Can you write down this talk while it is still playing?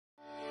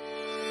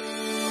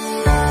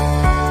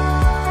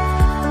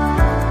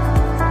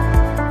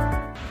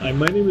Hi,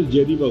 my name is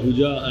Jaideep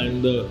Ahuja.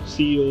 I'm the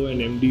CEO and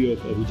MD of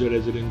Ahuja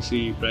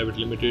Residency Private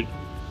Limited.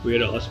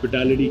 We're a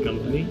hospitality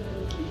company.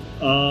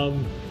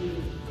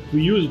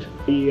 We used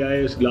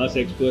AIS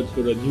Glasxperts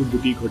for a new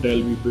boutique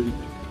hotel we built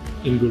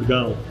in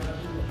Gurgaon.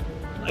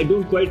 I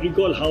don't quite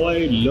recall how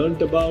I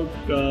learnt about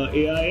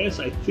AIS.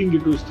 I think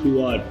it was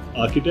through our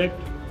architect.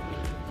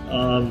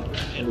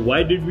 And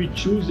why did we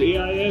choose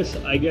AIS?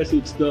 I guess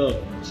it's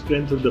the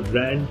strength of the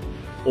brand.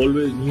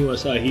 Always knew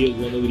Asahi as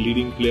one of the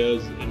leading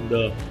players in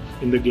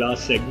the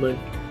glass segment.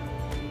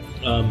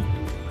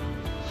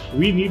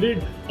 We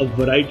needed a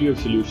variety of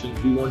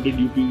solutions. We wanted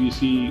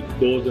UPVC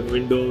doors and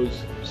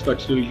windows,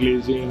 structural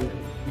glazing,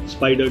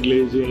 spider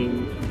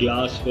glazing,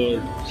 glass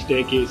for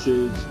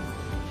staircases.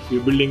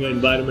 We're building an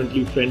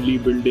environmentally friendly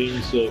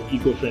building, so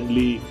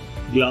eco-friendly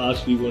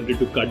glass. We wanted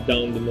to cut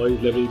down the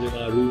noise levels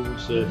in our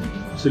rooms, so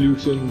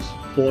solutions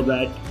for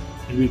that.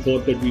 And we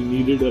thought that we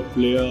needed a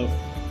player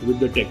with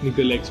the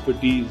technical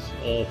expertise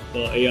of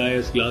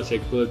AIS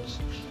Glasxperts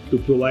to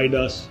provide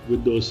us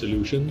with those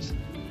solutions.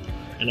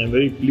 And I'm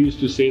very pleased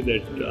to say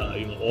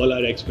that all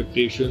our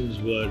expectations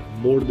were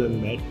more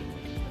than met,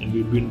 and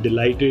we've been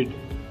delighted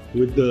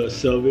with the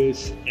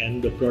service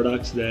and the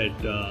products that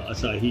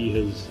Asahi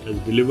has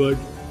delivered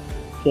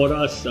for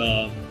us.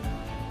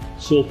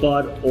 So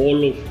far,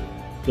 all of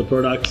the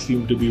products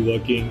seem to be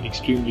working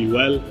extremely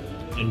well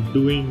and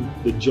doing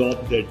the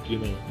job that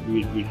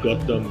we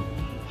got them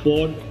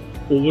for.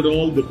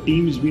 Overall, the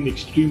team's been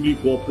extremely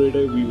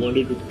cooperative. We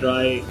wanted to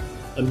try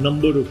a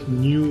number of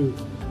new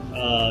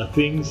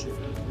things,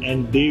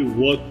 and they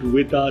worked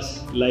with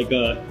us like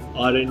a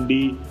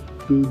R&D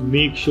to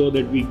make sure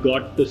that we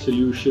got the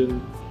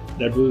solution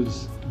that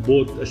was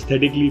both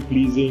aesthetically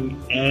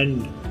pleasing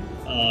and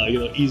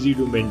easy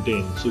to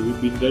maintain. So we've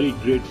been very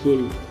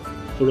grateful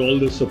for all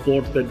the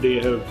support that they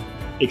have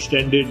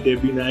extended.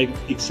 They've been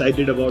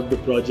excited about the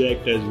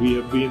project as we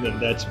have been, and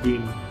that's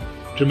been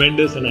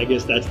tremendous. And I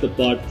guess that's the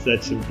part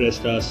that's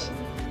impressed us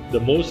the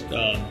most.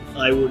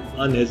 I would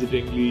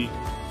unhesitatingly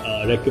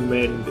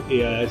recommend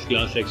AIS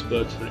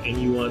Glasxperts for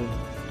anyone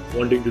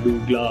wanting to do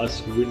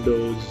glass,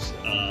 windows,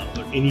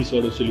 or any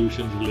sort of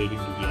solutions relating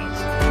to glass.